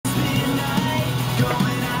は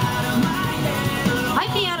い、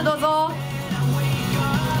PR どうぞ。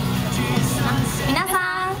皆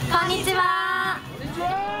さんこんにちは。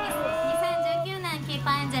2019年キー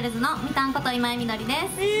パーエンジェルズのみたんこと今井みどりです。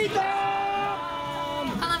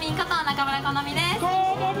このみこと中村このみです。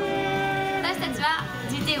私たちは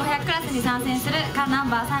GT500 クラスに参戦するカーナン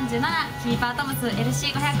バー37キーパートムス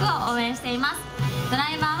LC500 を応援しています。ド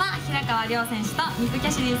ライバーは平川亮選手とニック・キ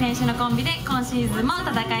ャシディ選手のコンビで今シーズンも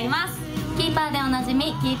戦います。キーパーでおなじ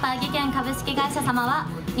みキーパー技研株式会社様は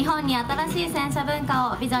日本に新しい洗車文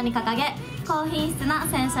化をビジョンに掲げ、高品質な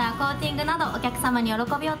洗車やコーティングなどお客様に喜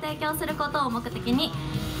びを提供することを目的に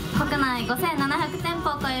国内5700店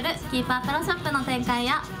舗を超えるキーパープロショップの展開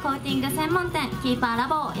やコーティング専門店キーパーラ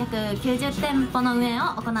ボを約90店舗の運営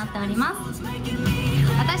を行っております。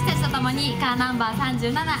私たちと共にカーナンバー37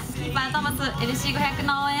キーパートムス LC500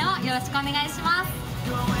 の応援をよろしくお願いします。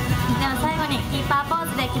では最後にキーパーポー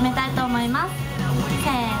ズで決めたいと思います。せ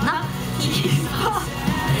ーの、キーパー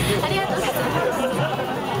ありがとうございます。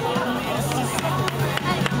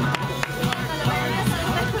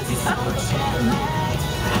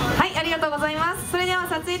はい、ありがとうございます。それでは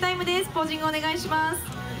撮影タイムです。ポージングお願いします。